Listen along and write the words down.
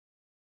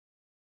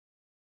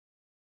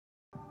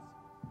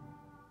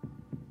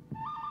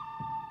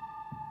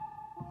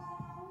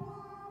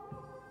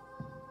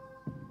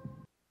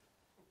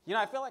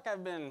I feel like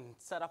I've been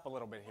set up a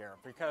little bit here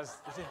because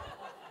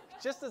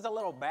just as a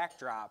little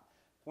backdrop,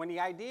 when the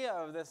idea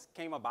of this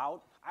came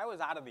about, I was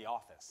out of the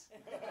office.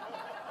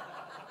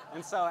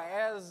 And so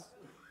as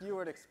you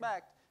would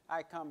expect,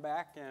 I come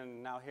back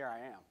and now here I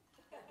am.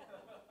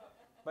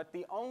 But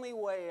the only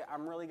way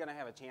I'm really going to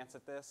have a chance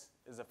at this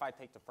is if I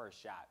take the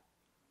first shot.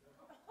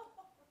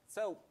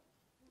 So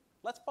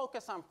let's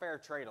focus on fair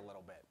trade a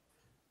little bit.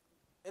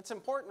 It's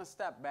important to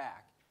step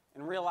back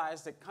and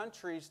realize that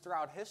countries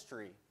throughout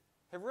history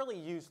have really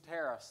used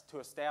tariffs to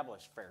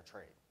establish fair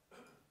trade.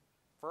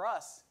 For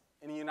us,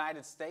 in the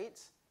United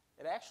States,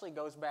 it actually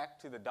goes back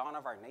to the dawn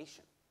of our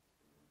nation.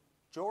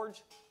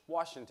 George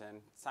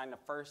Washington signed the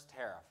first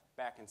tariff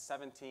back in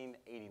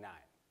 1789.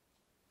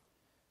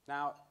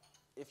 Now,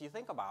 if you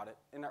think about it,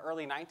 in the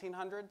early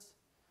 1900s,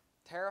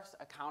 tariffs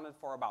accounted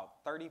for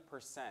about 30%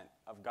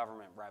 of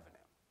government revenue,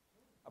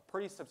 a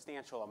pretty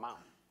substantial amount.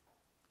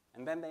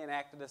 And then they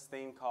enacted this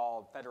thing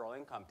called federal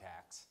income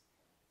tax.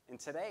 And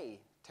today,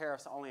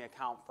 tariffs only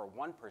account for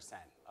 1%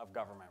 of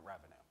government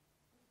revenue.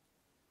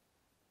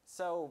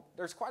 So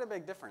there's quite a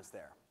big difference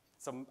there.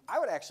 So I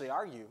would actually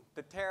argue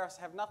that tariffs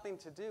have nothing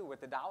to do with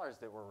the dollars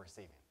that we're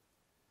receiving.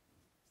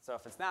 So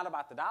if it's not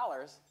about the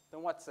dollars,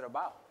 then what's it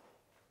about?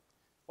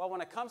 Well,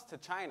 when it comes to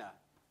China,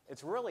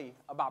 it's really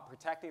about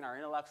protecting our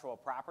intellectual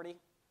property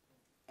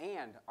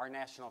and our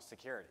national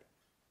security.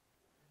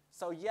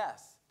 So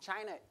yes,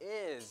 China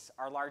is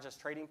our largest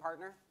trading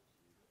partner,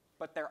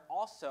 but they're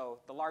also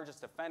the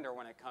largest offender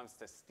when it comes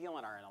to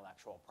stealing our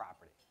intellectual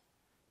property.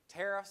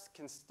 Tariffs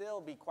can still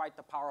be quite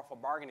the powerful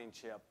bargaining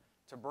chip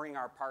to bring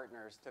our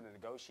partners to the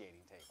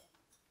negotiating table.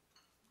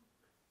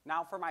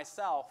 Now for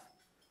myself,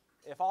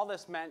 if all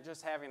this meant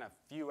just having a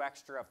few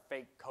extra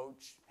fake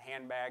Coach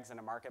handbags in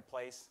a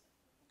marketplace,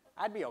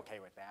 I'd be okay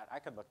with that. I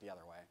could look the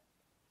other way.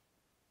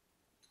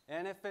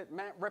 And if it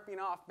meant ripping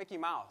off Mickey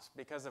Mouse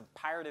because of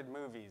pirated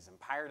movies and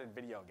pirated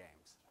video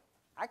games,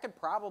 I could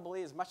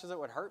probably, as much as it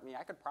would hurt me,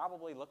 I could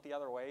probably look the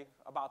other way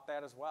about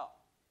that as well.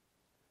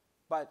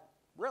 But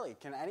really,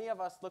 can any of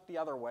us look the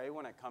other way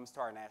when it comes to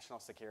our national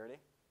security?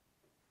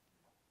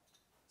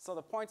 So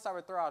the points I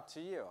would throw out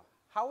to you,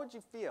 how would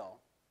you feel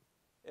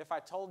if I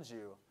told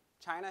you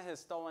China has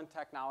stolen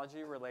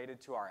technology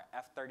related to our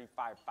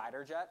F-35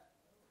 fighter jet,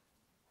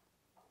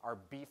 our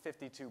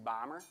B-52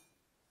 bomber,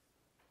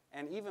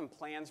 and even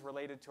plans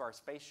related to our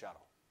space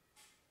shuttle?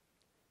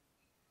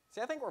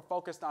 See, I think we're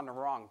focused on the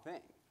wrong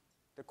thing.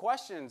 The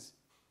question's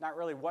not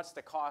really what's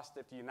the cost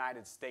if the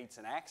United States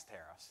enacts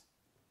tariffs.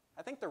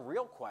 I think the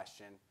real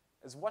question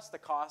is what's the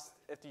cost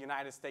if the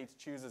United States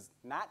chooses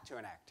not to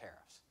enact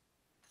tariffs?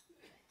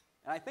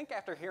 And I think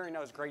after hearing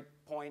those great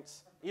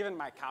points, even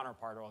my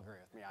counterpart will agree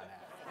with me on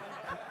that.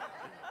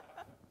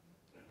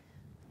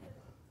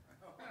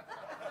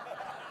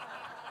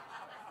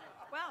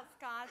 Well,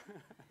 Scott,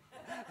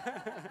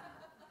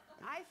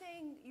 I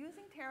think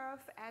using tariff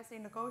as a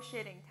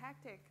negotiating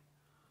tactic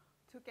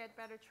to get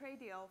better trade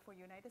deal for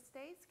United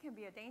States can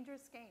be a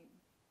dangerous game.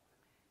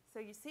 So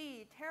you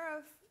see,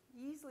 tariff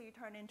easily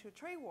turn into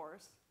trade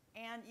wars,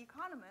 and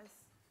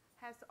economists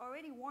has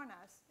already warned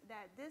us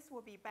that this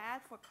will be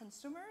bad for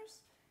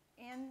consumers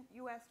and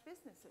U.S.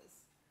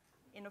 businesses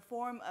in the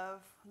form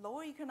of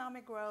lower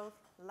economic growth,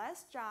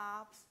 less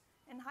jobs,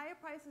 and higher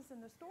prices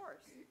in the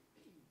stores.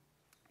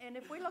 And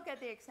if we look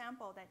at the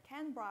example that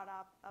Ken brought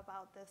up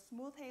about the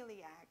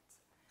Smoot-Hawley Act,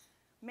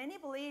 many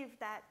believe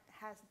that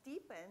has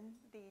deepened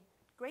the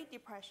Great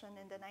Depression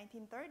in the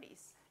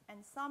 1930s,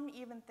 and some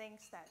even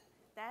thinks that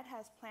that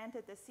has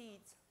planted the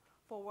seeds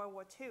for World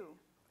War II.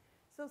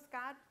 So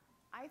Scott,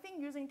 I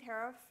think using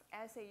tariff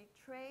as a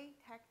trade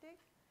tactic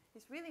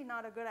is really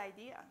not a good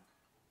idea.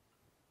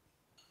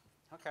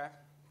 Okay,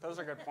 those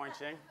are good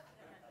points, Ying.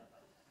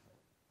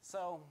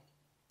 So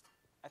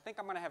I think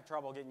I'm going to have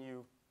trouble getting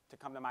you to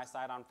come to my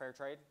side on fair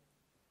trade.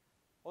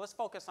 Well, let's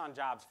focus on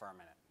jobs for a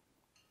minute.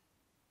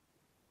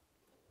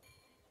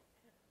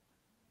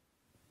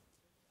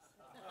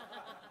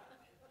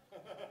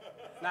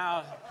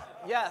 Now,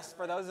 yes,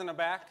 for those in the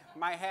back,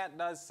 my hat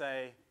does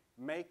say,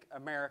 "Make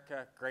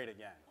America Great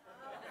Again."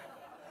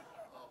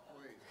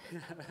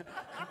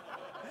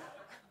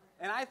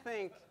 And I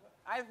think,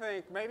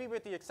 maybe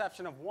with the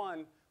exception of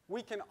one,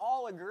 we can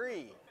all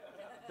agree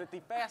that the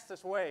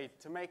fastest way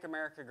to make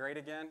America great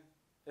again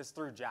is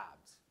through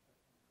jobs.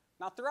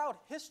 Now,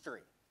 throughout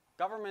history,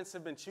 governments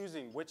have been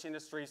choosing which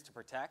industries to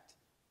protect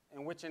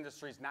and which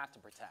industries not to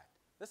protect.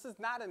 This is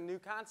not a new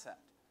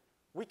concept.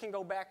 We can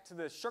go back to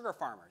the sugar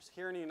farmers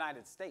here in the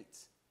United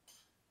States.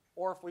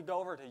 Or if we go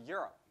over to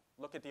Europe,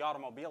 look at the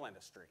automobile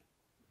industry.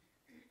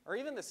 Or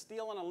even the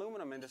steel and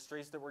aluminum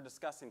industries that we're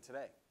discussing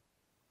today.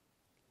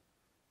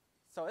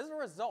 So as a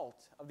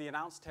result of the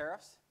announced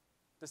tariffs,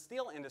 the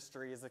steel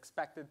industry is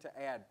expected to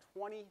add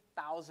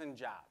 20,000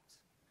 jobs.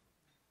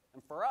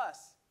 And for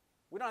us,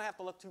 we don't have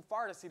to look too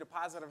far to see the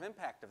positive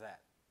impact of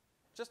that.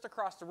 Just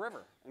across the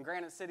river in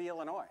Granite City,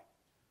 Illinois.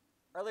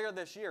 Earlier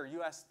this year,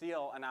 U.S.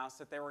 Steel announced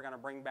that they were going to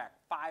bring back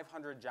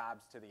 500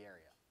 jobs to the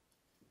area.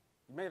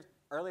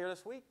 Earlier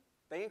this week,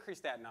 they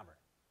increased that number.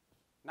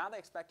 Now they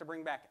expect to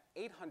bring back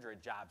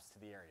 800 jobs to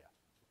the area.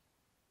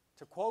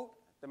 To quote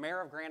the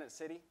mayor of Granite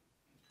City,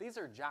 these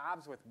are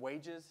jobs with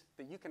wages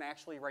that you can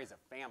actually raise a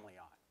family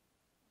on.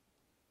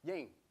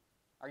 Ying,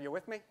 are you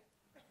with me?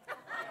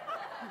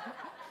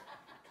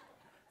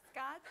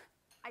 Scott,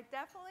 I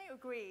definitely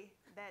agree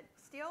that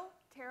steel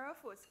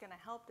tariff was going to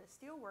help the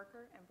steel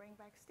worker and bring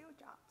back steel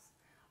jobs.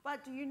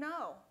 But do you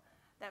know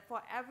that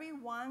for every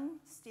one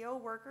steel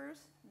workers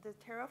the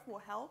tariff will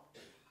help,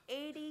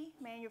 80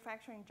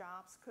 manufacturing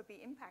jobs could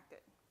be impacted?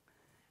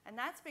 And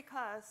that's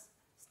because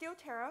steel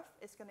tariff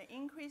is going to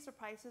increase the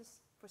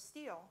prices for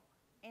steel,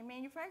 and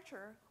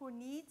manufacturers who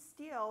need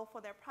steel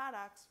for their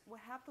products will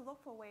have to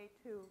look for a way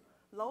to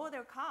lower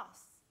their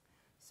costs.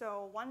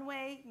 So one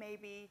way may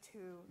be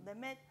to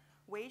limit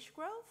wage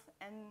growth,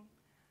 and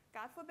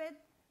God forbid,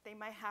 they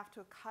might have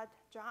to cut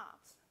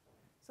jobs.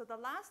 So the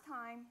last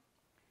time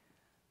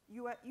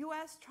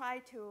U.S.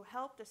 tried to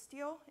help the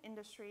steel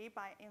industry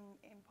by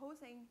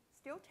imposing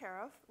steel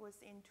tariff was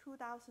in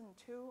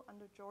 2002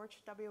 under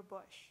George W.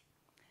 Bush.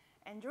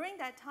 And during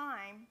that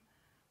time,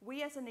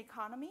 we as an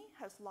economy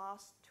has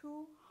lost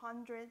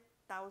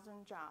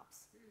 200,000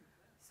 jobs.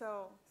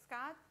 So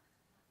Scott,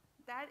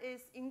 that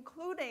is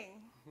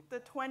including the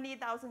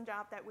 20,000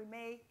 jobs that we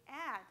may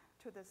add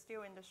to the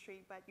steel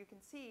industry, but you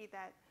can see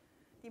that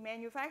the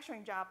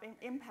manufacturing job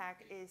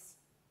impact is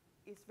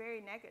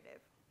very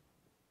negative.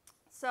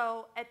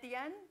 So at the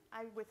end,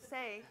 I would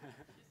say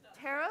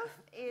tariff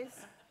is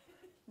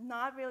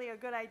not really a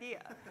good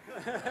idea.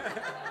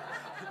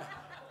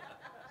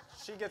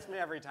 She gets me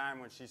every time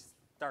when she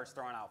starts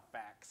throwing out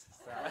facts.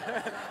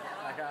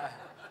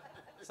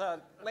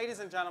 So ladies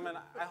and gentlemen,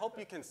 I hope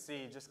you can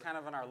see, just kind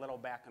of in our little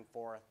back and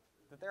forth,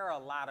 that there are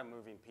a lot of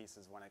moving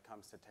pieces when it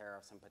comes to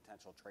tariffs and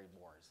potential trade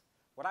wars.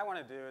 What I want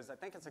to do is I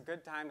think it's a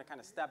good time to kind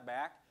of step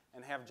back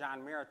and have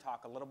John Mira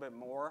talk a little bit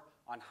more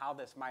on how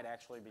this might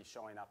actually be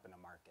showing up in the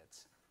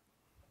markets.